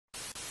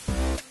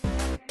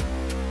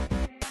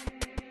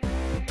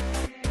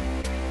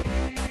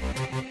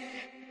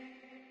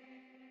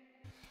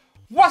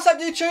What's up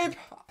YouTube?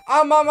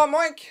 I'm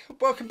Mike.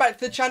 Welcome back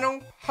to the channel.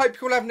 Hope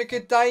you're all having a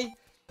good day.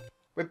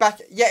 We're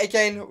back yet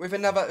again with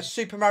another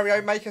Super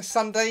Mario Maker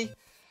Sunday.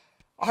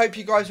 I hope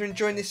you guys are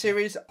enjoying this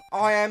series.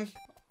 I am.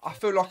 I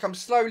feel like I'm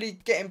slowly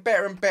getting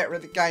better and better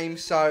at the game,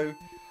 so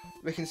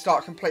we can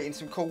start completing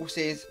some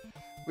courses.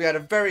 We had a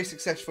very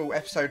successful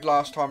episode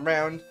last time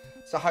round,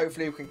 so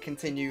hopefully we can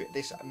continue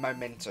this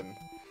momentum.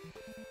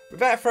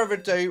 Without further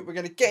ado, we're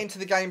going to get into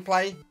the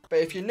gameplay, but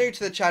if you're new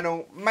to the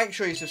channel, make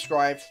sure you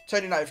subscribe,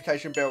 turn your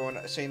notification bell on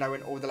so you know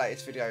when all the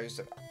latest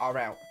videos are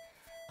out.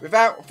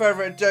 Without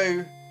further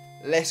ado,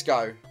 let's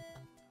go.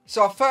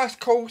 So our first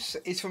course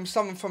is from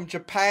someone from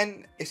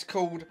Japan. It's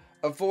called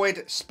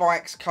Avoid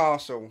Spike's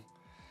Castle.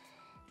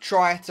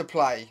 Try to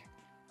play.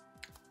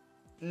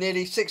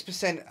 Nearly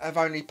 6% have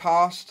only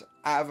passed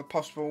out of a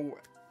possible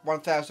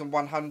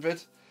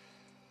 1,100.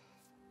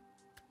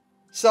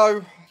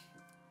 So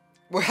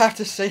we'll have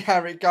to see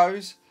how it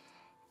goes.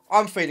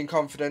 I'm feeling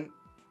confident.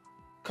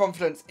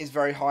 Confidence is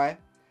very high.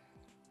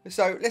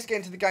 So let's get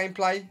into the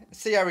gameplay.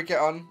 See how we get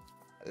on.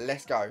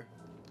 Let's go.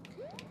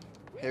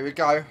 Here we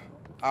go.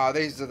 Ah,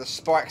 these are the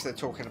spikes they're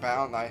talking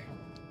about, aren't they?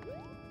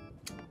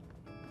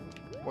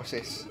 What's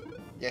this?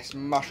 Yes,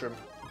 mushroom.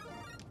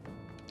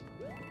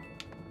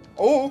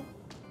 Oh!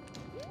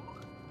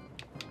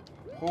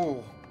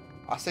 Oh.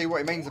 I see what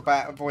it means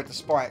about avoid the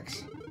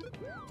spikes.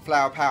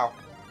 Flower power.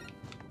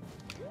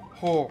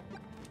 Oh.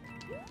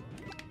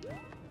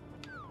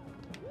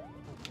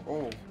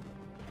 Oh.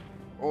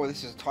 Oh,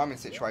 this is a timing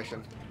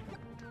situation.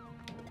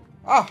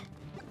 Ah!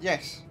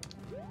 Yes.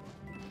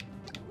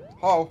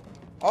 Oh.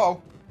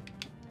 Oh.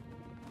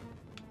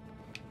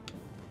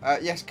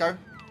 Yes, go.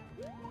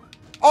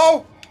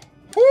 Oh!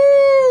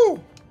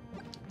 Woo!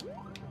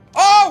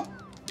 Oh!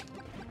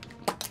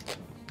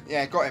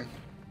 Yeah, got him.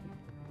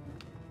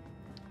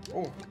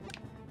 Oh.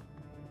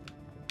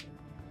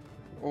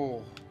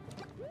 Oh.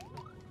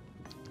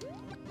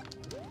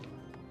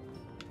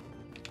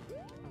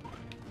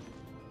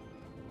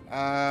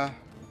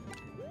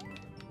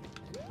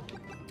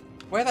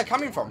 Where are they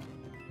coming from?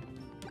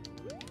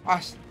 I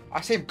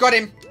see him. Got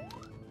him.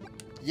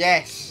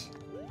 Yes.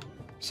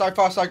 So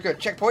far, so good.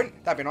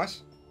 Checkpoint. That'd be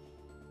nice.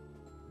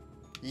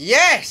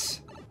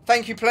 Yes.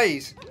 Thank you,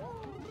 please.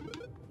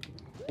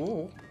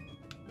 Ooh.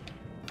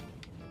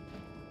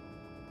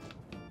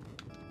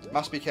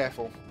 Must be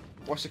careful.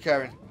 What's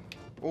occurring?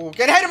 Oh,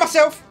 get ahead of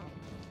myself.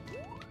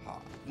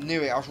 Oh,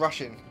 knew it. I was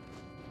rushing.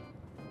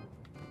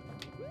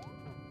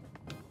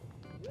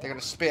 They're going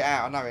to spit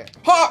out. I know it.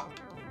 Ha!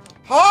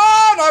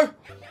 Ha! No!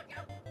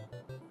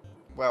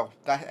 Well,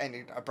 that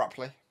ended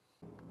abruptly.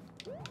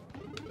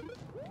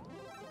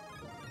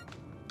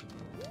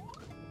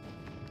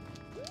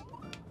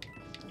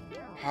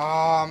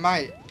 Ah,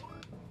 mate.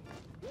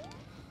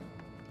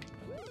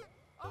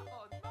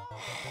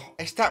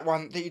 It's that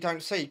one that you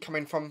don't see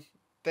coming from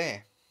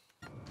there.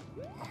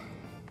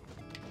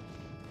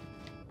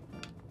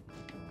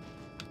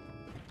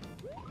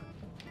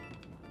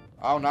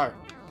 Oh, no.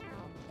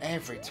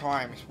 Every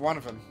time. It's one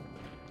of them.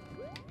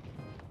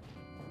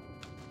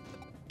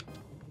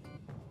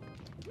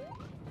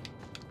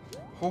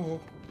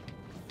 Oh.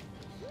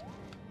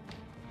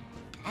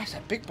 That's a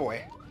big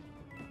boy.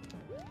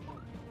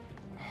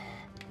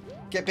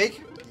 Get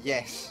big?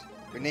 Yes.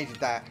 We needed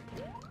that.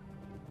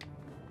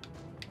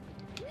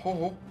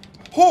 Oh.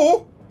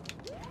 Oh.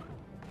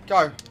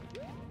 Go.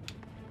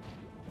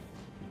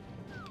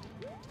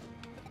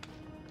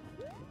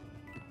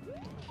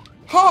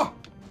 Ha!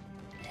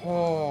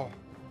 Oh.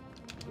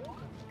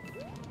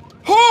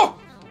 Oh!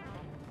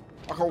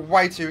 I got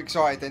way too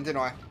excited then,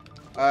 didn't I?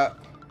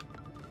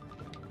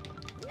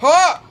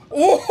 Ha!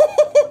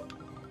 Oh!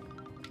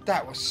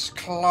 That was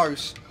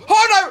close.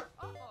 Oh no!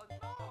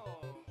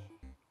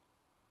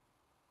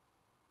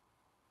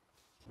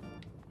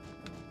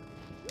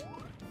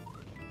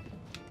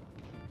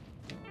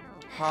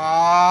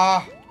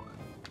 Ah!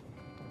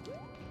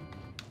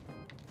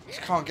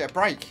 Just can't get a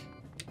break.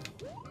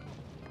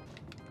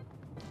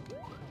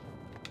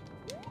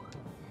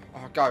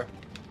 Oh, go.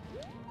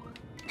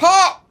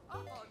 Ha!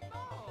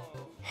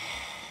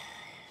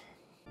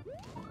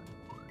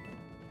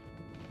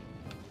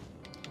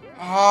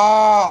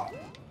 Ah!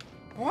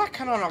 Why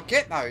can I not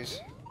get those?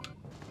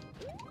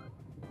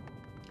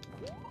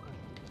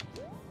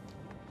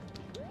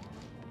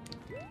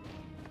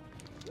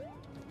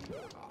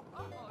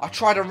 I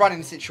tried a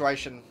running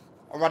situation.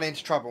 I run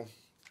into trouble.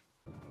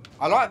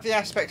 I like the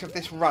aspect of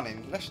this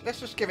running. Let's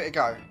just give it a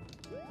go.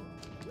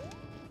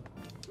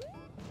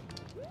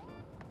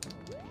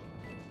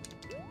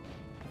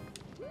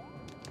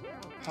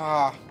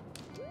 Ah.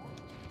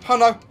 Oh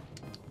no.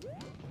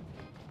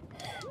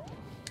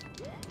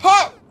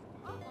 Ha!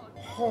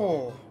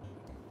 Oh.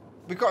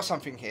 We got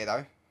something here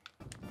though.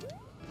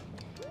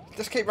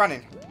 Let's keep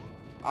running.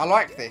 I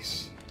like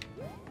this.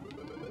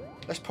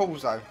 Let's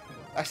pause though.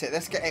 That's it.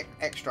 Let's get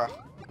extra.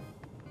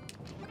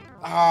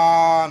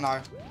 Ah,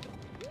 no.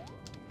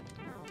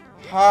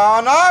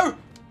 Ah, no!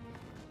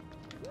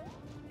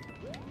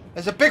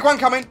 There's a big one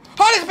coming.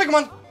 Oh, there's a big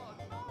one!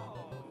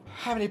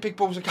 How many big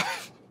balls are going?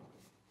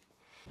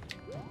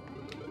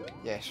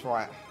 Yes,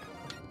 right.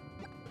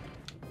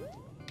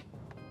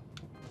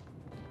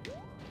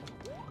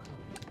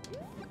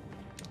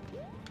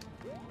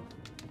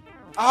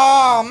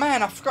 Oh,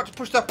 man, I forgot to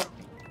push the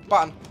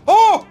button.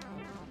 Oh!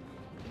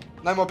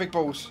 No more big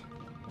balls.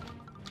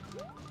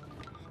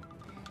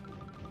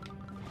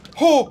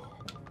 Oh!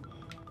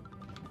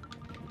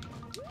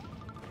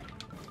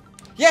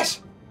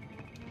 Yes!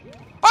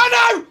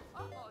 Oh, no!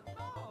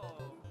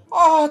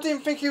 Oh, I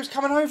didn't think he was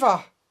coming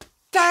over.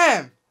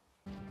 Damn!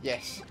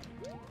 Yes.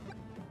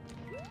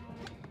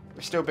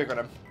 We're still big on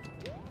him.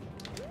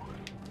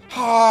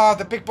 Ah,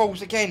 the big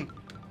balls again.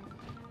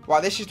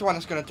 Right, this is the one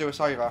that's going to do us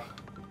over.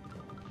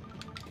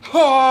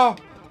 Oh!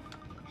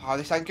 Oh,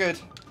 this ain't good.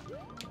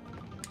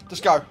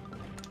 Just go.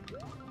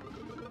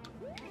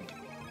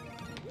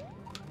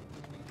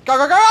 Go,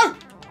 go, go!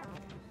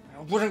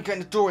 I wouldn't get in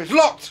the door. It's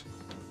locked.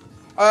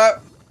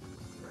 Oh.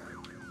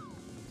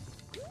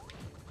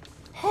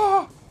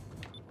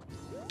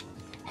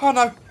 Oh,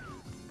 no.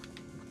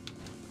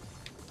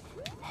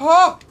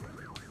 Oh!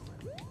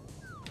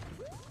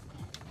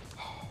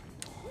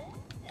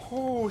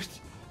 Oh,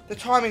 the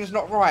timing's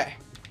not right.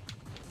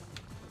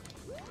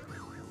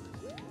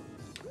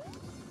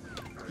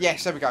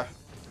 Yes, there we go.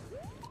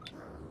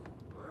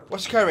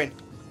 What's occurring?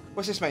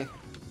 What's this mean?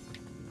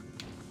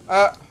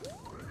 Oh!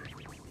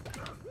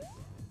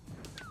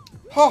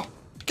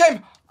 Get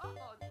him!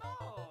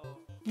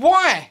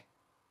 Why?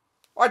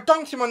 I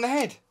dunked him on the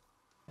head.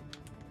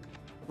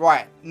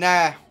 Right,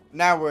 now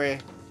we're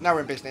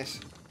in business.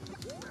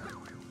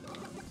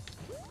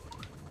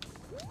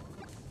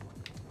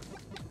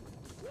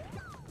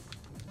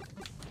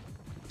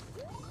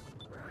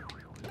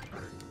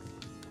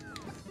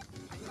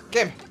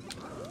 Get him.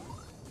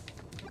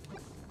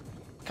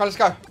 Come, let's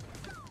go.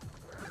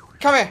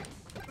 Come here.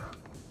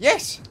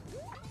 Yes.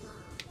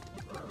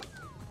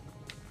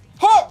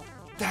 Oh!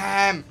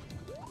 Damn.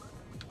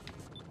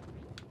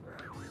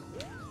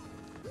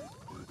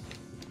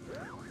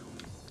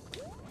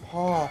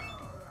 Oh.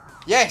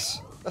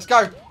 Yes. Let's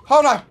go.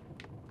 Oh no.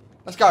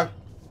 Let's go.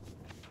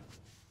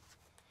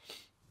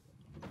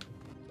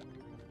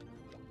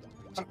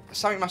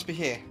 Something must be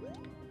here.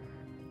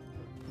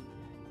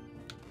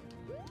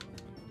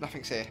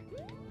 Nothing's here.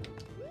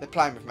 They're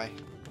playing with me.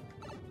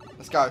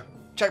 Let's go.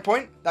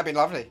 Checkpoint? That'd be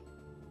lovely.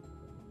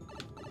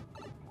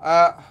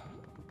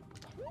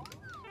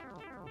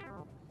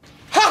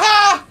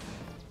 Ha-ha!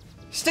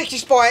 Sticky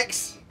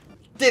spikes!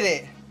 Did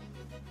it.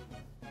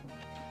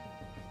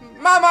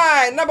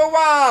 Mama, number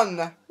 1!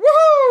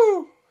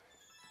 Woohoo!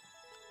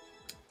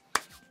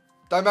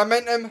 The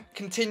momentum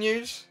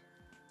continues.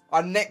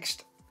 Our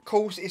next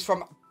course is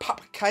from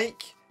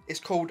Pupcake.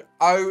 It's called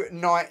Oh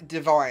Night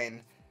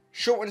Divine.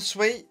 Short and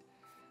sweet.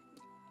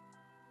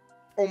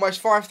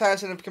 Almost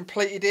 5,000 have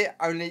completed it.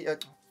 Only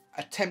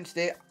attempted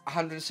it.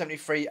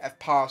 173 have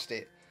passed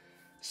it.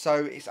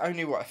 So it's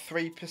only, what, a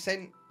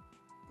 3%?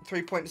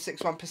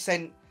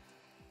 3.61%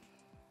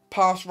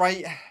 pass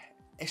rate.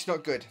 It's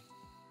not good.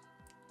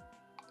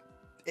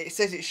 It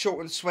says it's short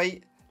and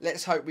sweet.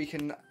 Let's hope we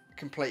can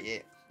complete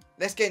it.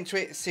 Let's get into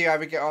it. See how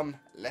we get on.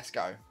 Let's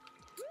go.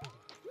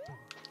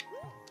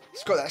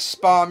 It's got that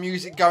spa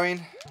music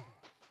going.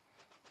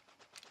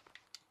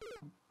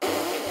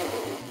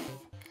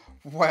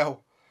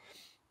 Well,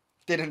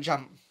 didn't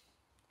jump.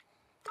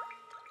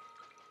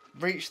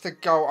 Reach the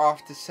goal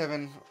after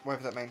 7,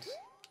 whatever that means.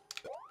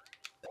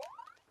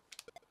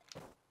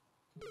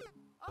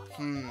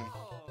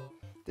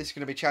 This is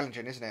going to be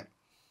challenging, isn't it?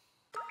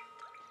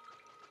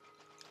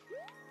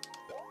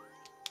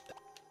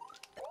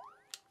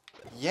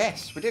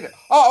 Yes, we did it.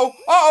 Uh-oh,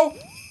 uh-oh.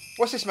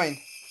 What's this mean?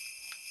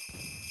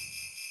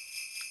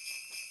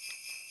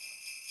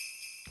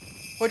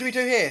 What do we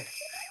do here?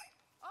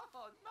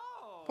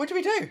 What do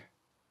we do?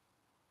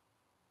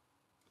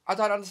 I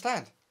don't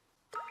understand.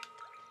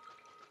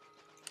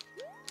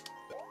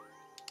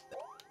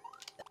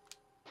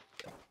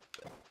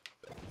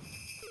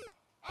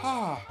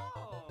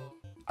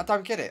 I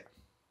don't get it.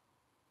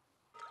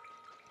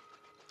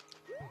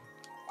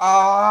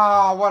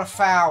 Ah, what a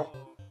foul.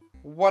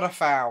 What a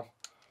foul.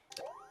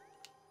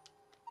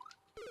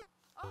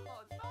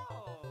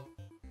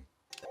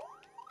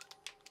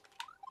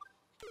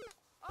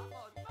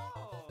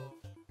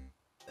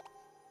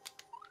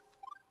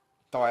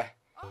 Die.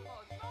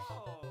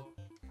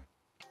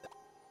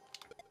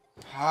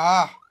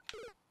 Ah.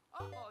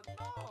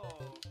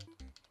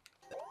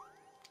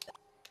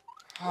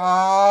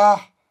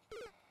 Ah.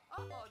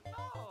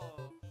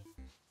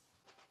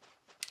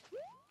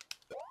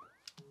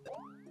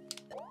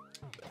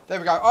 There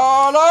we go.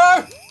 Oh,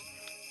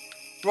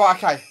 no! Right,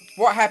 okay.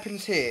 What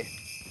happens here?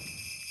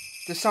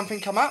 Does something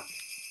come up?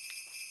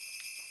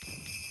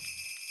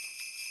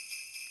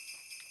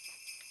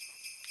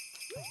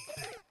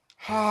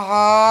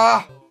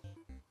 Ah.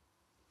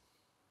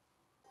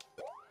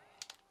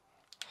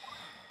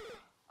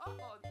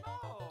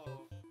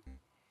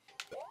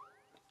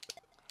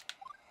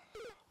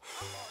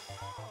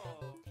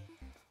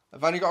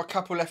 I've only got a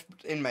couple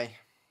left in me.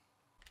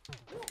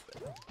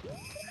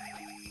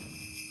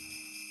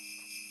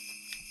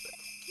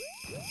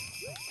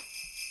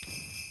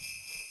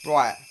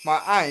 Right,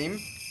 my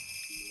aim,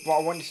 what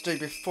I wanted to do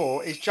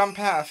before, is jump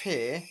out of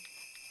here,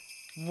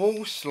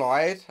 wall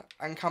slide,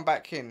 and come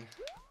back in.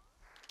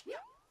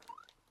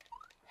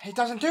 He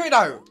doesn't do it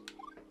though.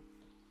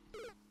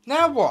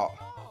 Now what?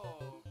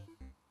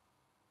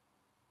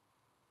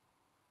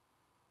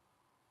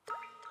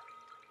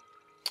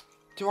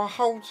 Do I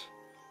hold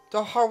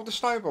the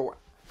snowball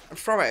and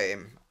throw it at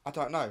him? I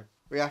don't know.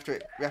 We have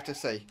to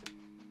see.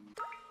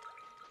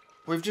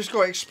 We've just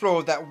got to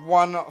explore that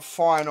one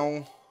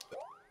final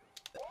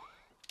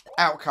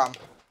outcome.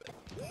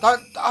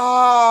 Don't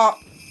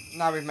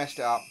now we've messed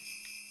it up.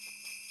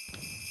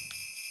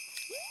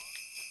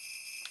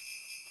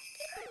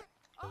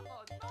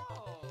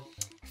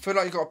 I feel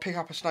like you've got to pick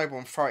up a snowball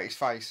and throw it at his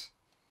face.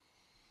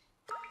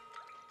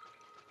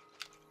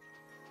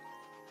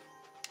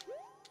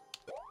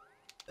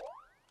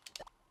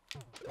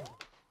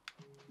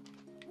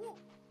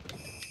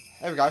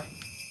 There we go.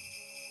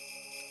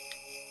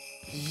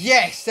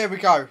 Yes, there we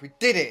go. We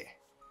did it.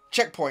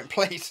 Checkpoint,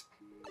 please.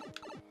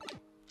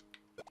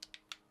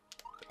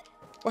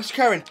 What's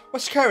occurring?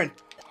 What's occurring?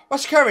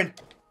 What's occurring?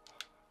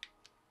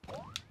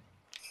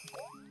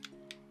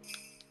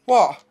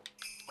 What?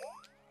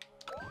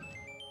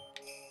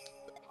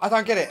 I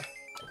don't get it.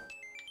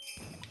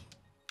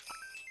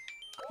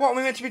 What are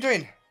we meant to be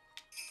doing?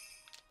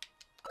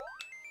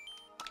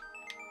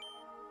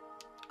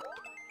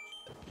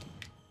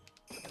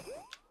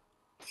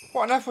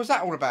 What on earth was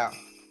that all about?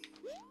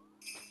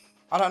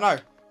 I don't know.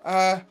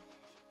 I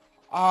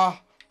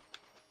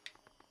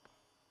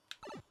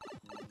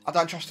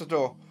don't trust the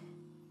door.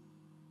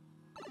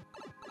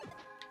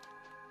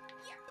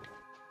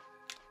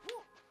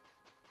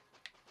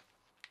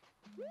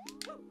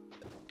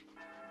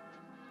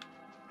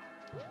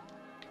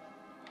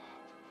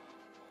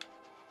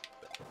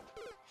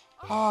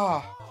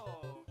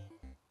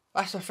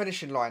 That's the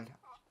finishing line.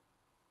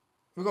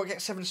 We've got to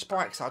get 7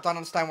 spikes. I don't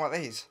understand what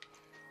it is.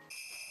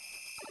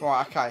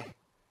 Right, okay.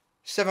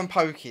 7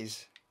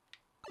 pokies.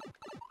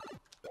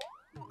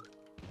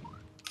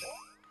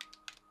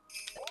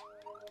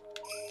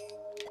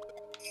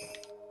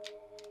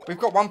 We've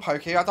got 1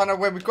 pokey. I don't know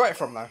where we got it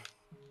from though.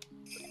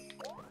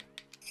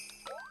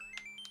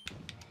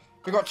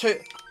 We've got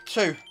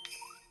two.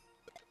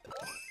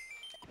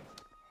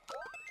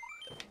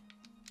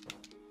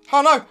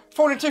 Oh no!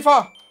 Falling too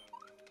far!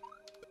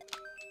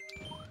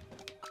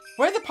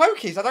 Where are the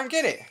pokies? I don't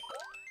get it.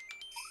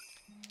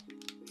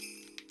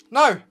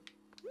 No!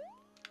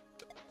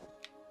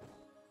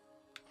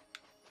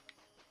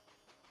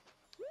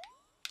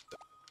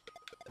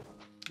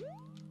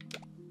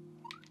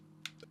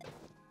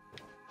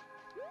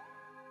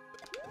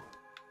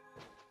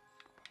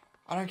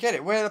 I don't get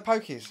it. Where are the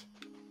pokies?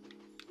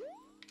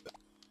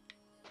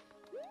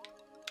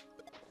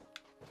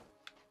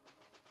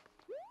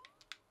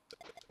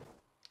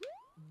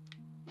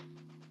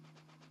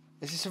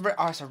 Is this a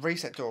it's a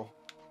reset door.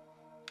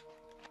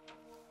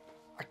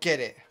 I get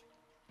it.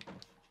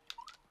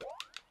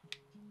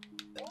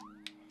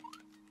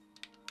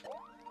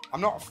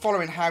 I'm not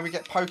following how we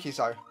get pokies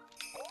though.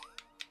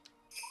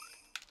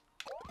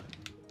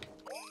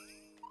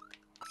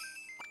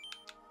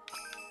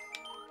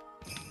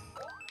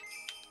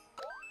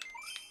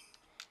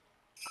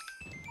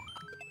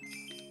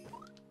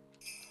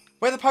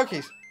 Where are the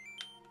pokies?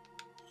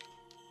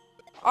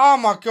 Oh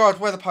my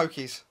god, where are the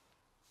pokies?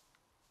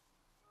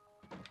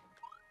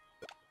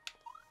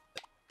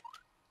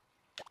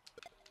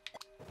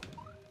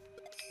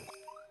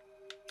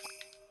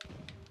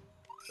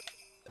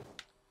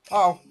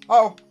 Oh.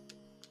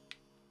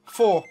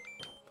 4.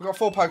 We've got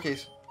 4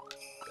 pokies.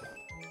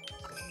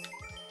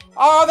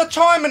 Oh, the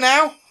timer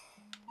now!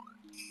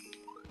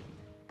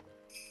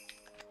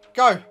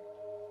 Go.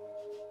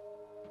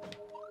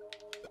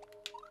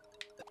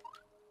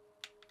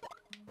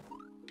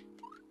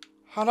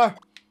 Oh no.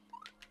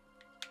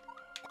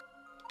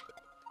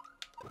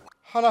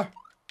 Oh no.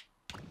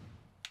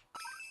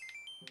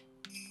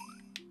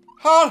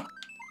 Oh!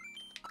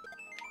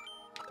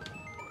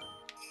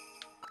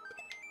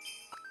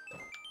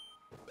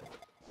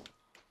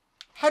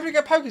 How do we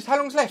get pokies? How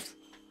long's left?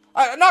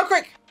 No,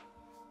 quick!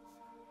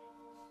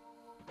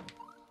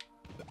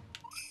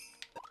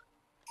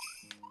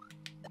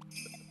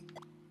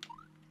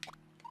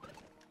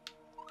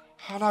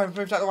 Oh no,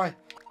 moved out of the way.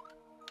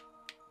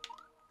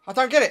 I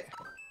don't get it.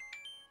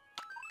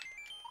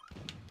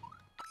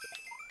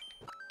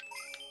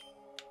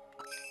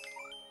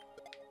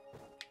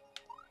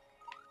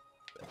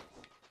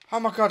 Oh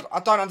my god, I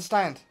don't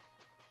understand.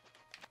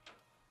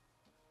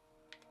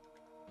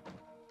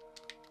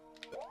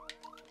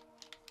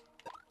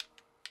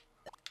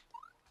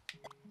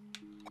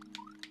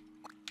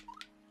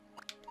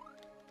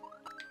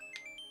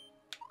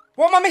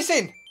 What am I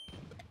missing?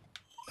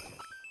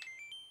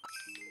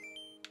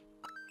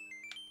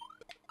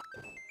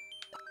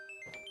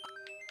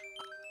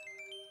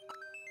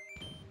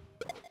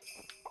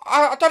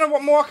 I don't know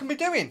what more I can be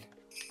doing.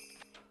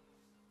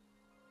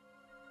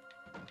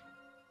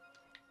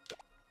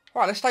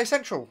 Right, let's stay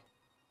central.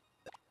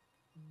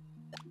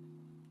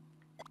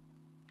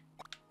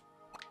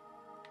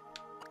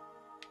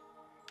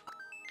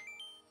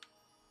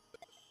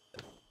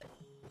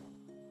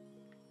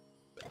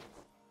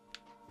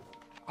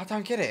 I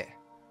don't get it.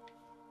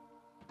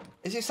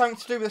 Is it something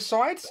to do with the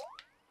sides?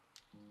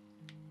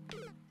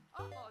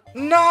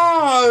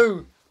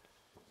 No!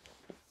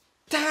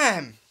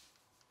 Damn!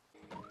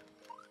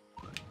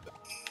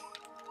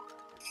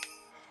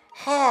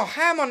 Oh,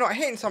 how am I not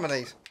hitting some of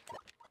these?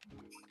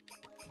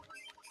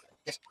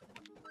 Yes.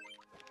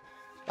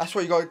 That's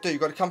what you got to do. You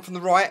got to come from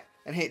the right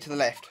and hit it to the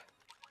left.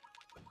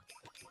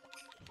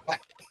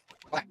 Back.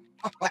 Back.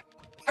 Back.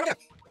 Over there.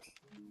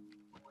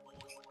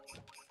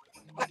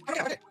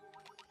 Over there.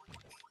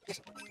 Yes.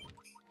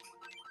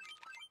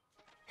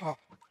 Oh.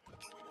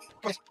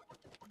 Yes.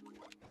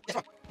 Yes,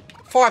 one.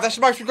 5, that's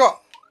the most we've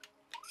got.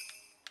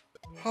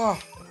 Oh.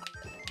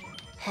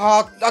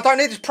 Oh, I don't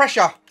need this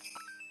pressure.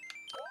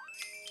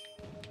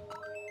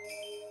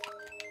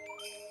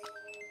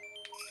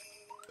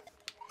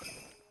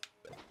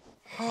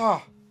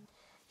 Ah,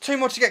 2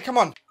 more to get, come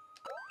on.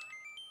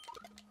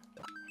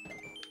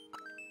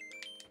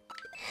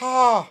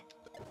 Ah.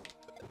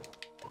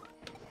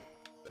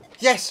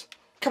 Yes,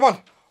 come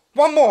on.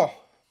 1 more.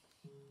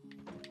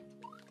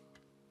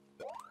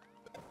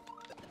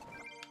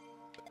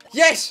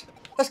 Yes,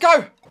 let's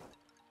go.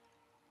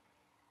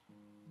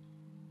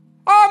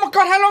 Oh my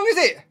God, how long is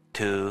it?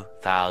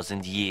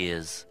 2,000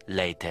 years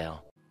later.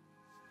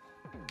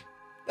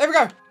 There we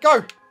go,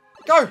 go,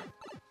 go.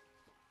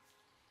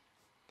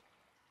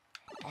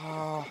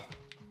 Oh.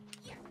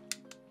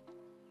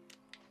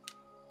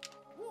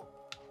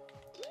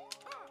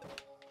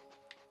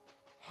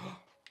 Oh,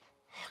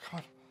 come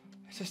on.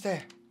 It's just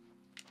there.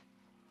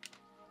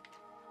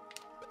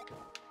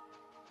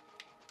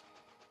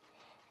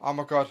 Oh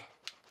my God.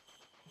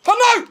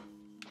 Oh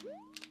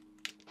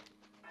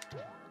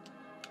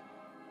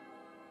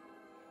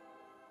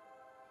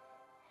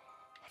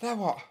no! Now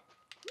what?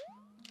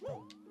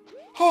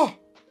 Oh!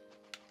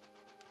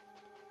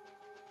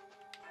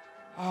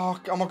 Oh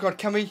my God,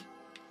 can we?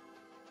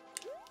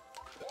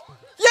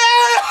 Yeah!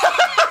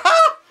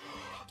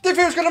 Didn't think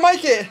I was going to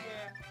make it.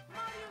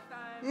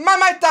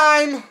 Mama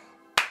time!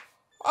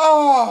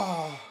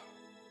 Oh!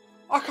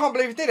 I can't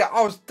believe I did it.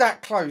 I was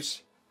that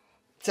close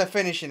to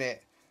finishing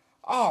it.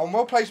 Oh, I'm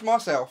well placed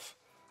myself.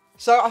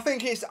 So I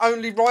think it's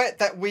only right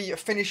that we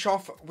finish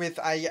off with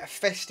a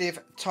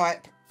festive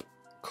type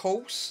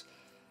course.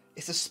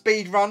 It's a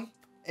speed run.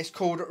 It's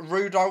called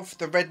Rudolph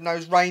the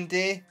Red-Nosed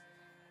Reindeer.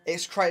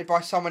 It's created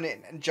by someone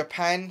in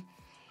Japan.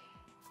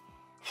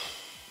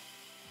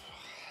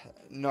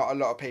 Not a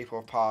lot of people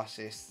have passed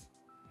this.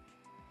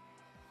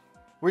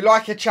 We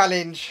like a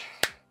challenge.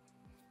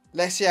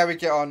 Let's see how we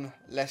get on.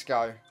 Let's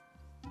go.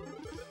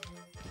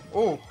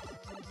 Oh.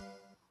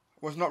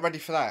 Was not ready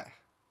for that.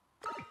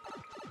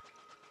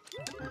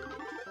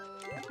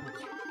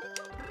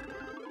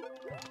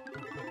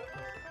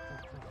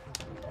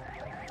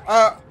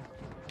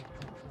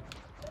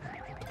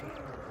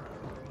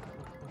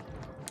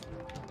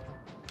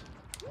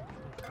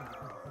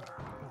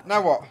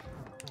 Now what?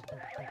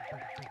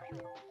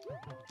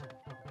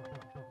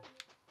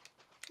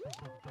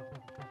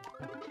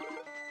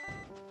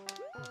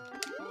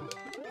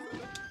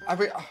 Are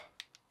we...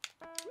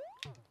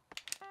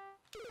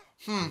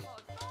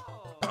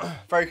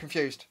 Very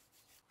confused.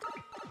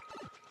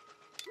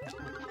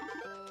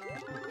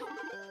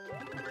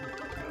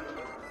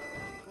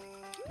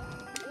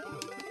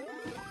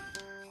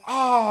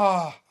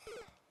 Ah,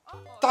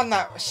 done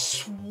that.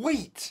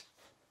 Sweet.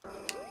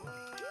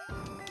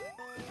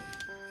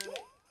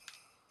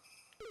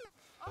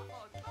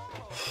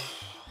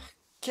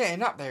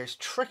 Getting up there is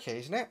tricky,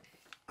 isn't it?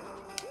 I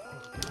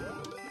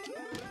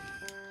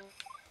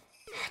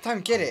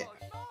don't get it.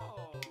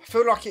 I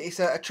feel like it's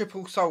a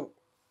triple salt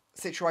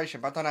situation,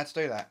 but I don't know how to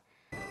do that.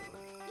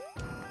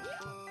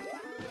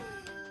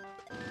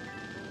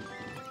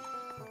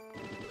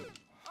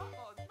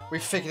 We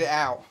figured it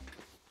out.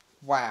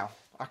 Wow.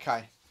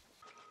 Okay.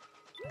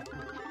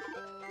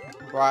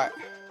 Right.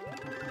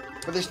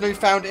 With this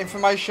newfound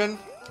information,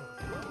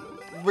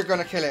 we're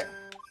gonna kill it.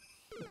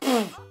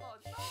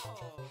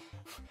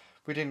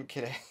 We didn't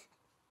kill it.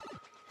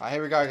 Right,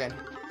 here we go again.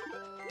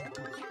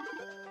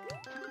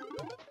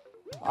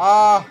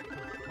 Ah.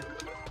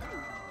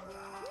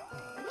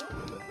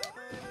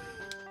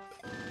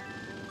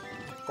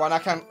 Right, now I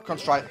can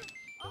concentrate.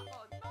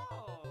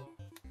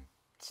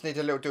 Just need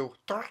a little do.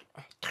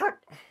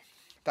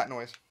 That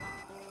noise.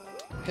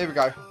 Here we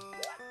go.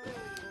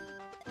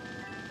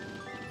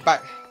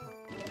 Back.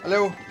 A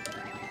little.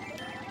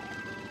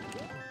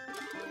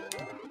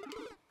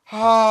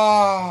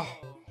 Ah.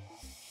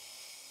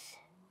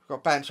 We've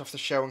got to bounce off the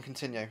shell and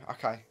continue.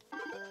 Okay.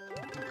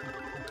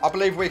 I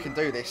believe we can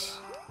do this.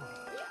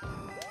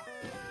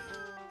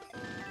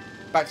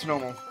 Back to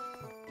normal.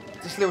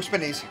 Just little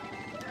spinnies.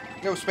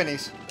 Little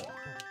spinnies.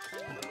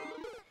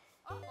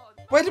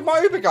 Where did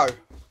my Uber go?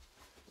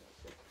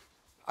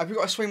 Have we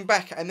got to swing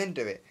back and then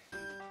do it?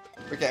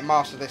 We're getting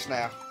master of this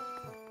now.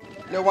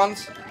 Little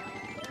ones.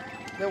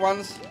 Little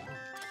ones.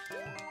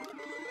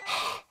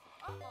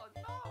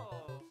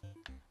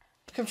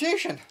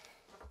 Confusion.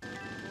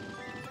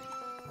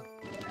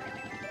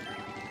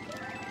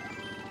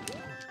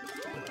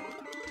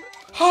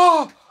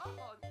 Oh!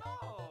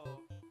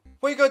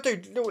 What you got to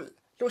do?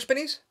 Little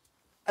spinnies?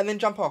 And then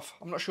jump off.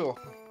 I'm not sure.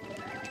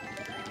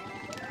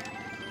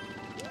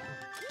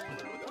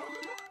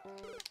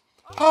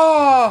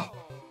 Ah!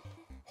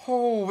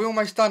 Oh, we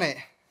almost done it.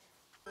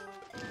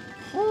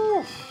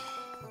 Whew.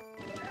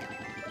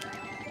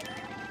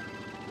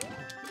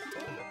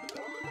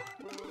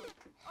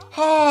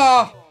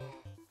 Ah!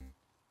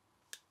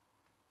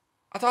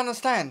 I don't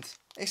understand.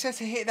 It says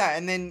to hit that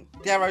and then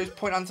the arrows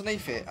point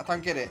underneath it. I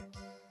don't get it.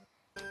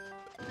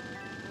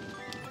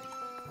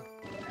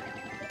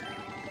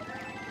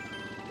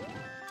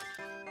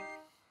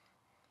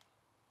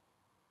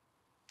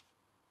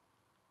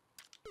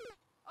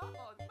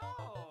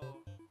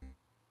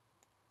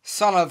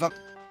 Son of a...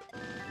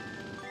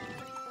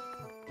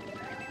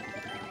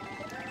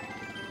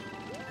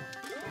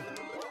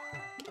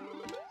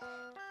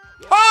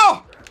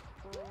 Oh!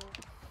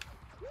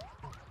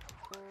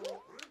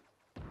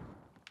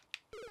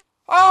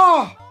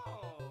 Oh!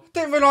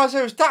 Didn't realise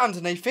there was that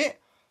underneath it.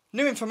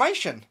 New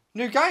information.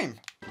 New game.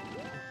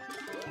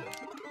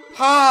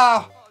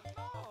 Ah!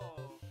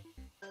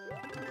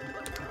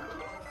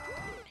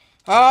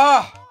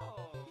 Ah!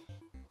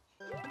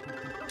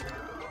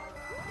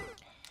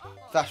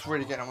 That's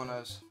really getting on my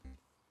nerves.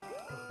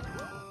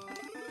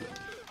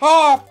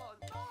 Oh!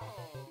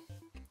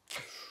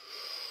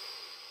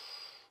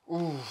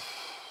 Ooh.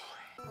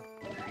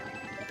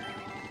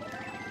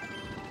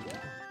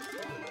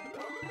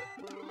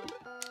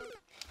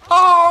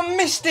 Oh, I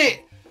missed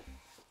it!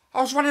 I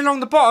was running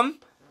along the bottom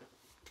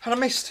and I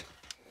missed.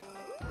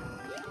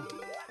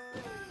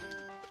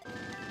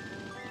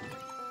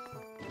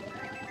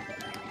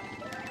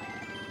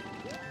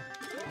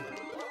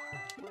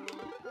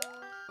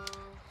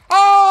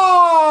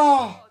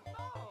 Oh!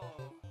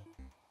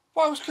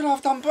 What else could I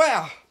have done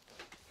better?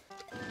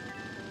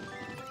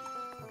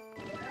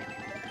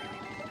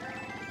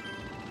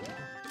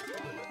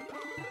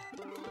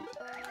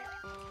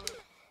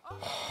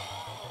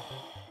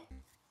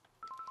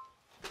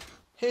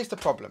 Here's the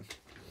problem.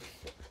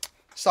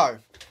 So,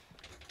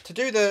 to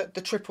do the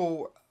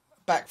triple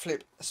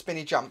backflip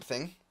spinny jump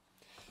thing,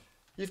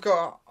 you've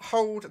got to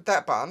hold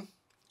that button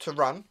to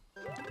run,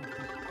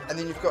 and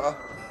then you've got to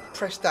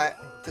press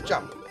that to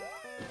jump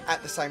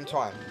at the same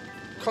time.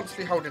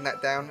 Constantly holding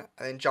that down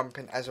and then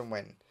jumping as and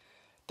when.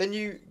 Then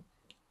you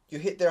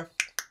hit there,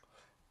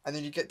 and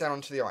then you get down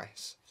onto the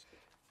ice.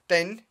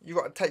 Then you've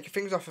got to take your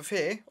fingers off of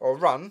here, or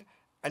run,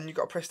 and you've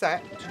got to press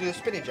that to do the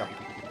spinny jump.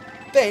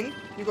 Then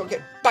you've got to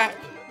get back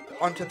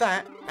onto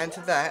that and to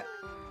that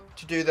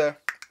to do the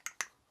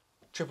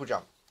triple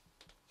jump.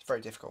 It's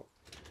very difficult.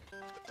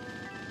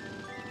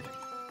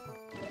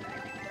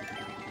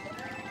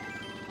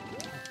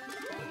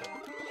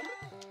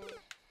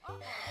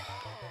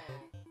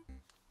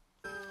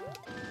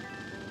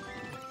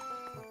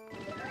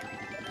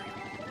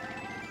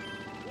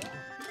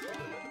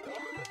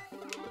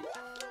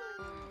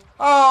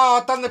 Oh,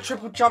 I've done the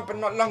triple jump but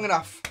not long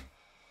enough.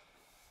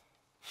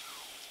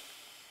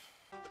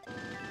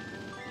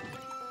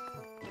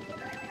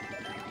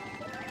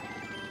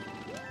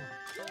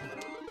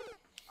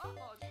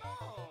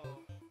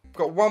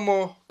 Got one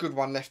more good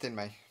one left in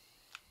me.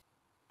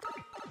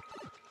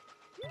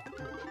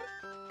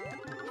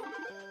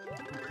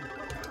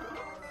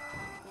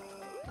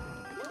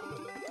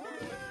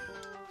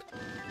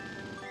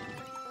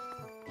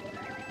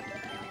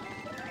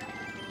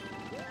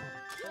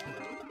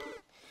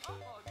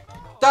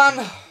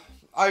 Done.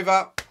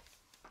 Over.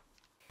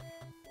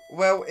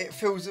 Well, it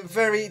feels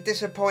very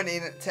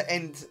disappointing to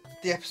end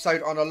the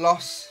episode on a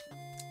loss.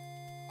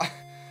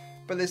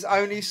 But there's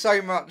only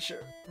so much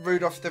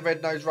Rudolph the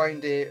Red-Nosed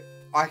Reindeer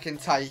I can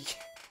take.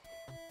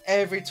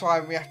 Every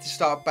time we have to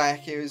start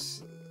back, you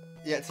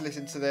had to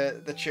listen to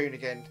the tune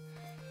again.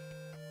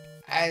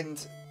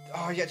 And,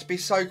 oh, you had to be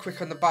so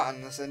quick on the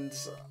buttons, and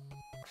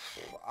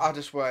I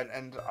just weren't.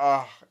 And,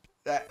 oh,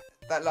 that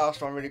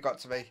last one really got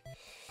to me.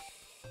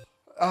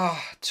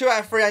 2 out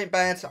of 3 ain't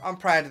bad. I'm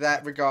proud of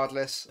that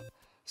regardless.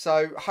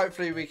 So,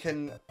 hopefully we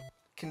can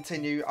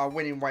continue our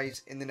winning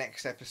ways in the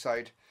next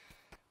episode.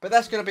 But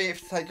that's going to be it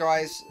for today,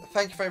 guys.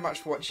 Thank you very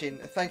much for watching.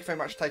 Thank you very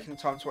much for taking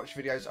the time to watch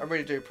videos. I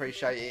really do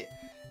appreciate it.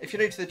 If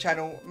you're new to the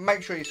channel,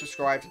 make sure you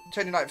subscribe.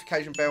 Turn your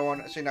notification bell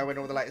on so you know when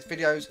all the latest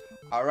videos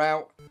are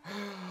out.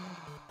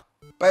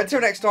 But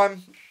until next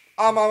time,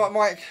 I'm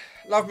Mike.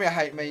 Love me or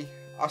hate me.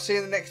 I'll see you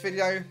in the next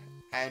video,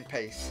 and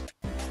peace.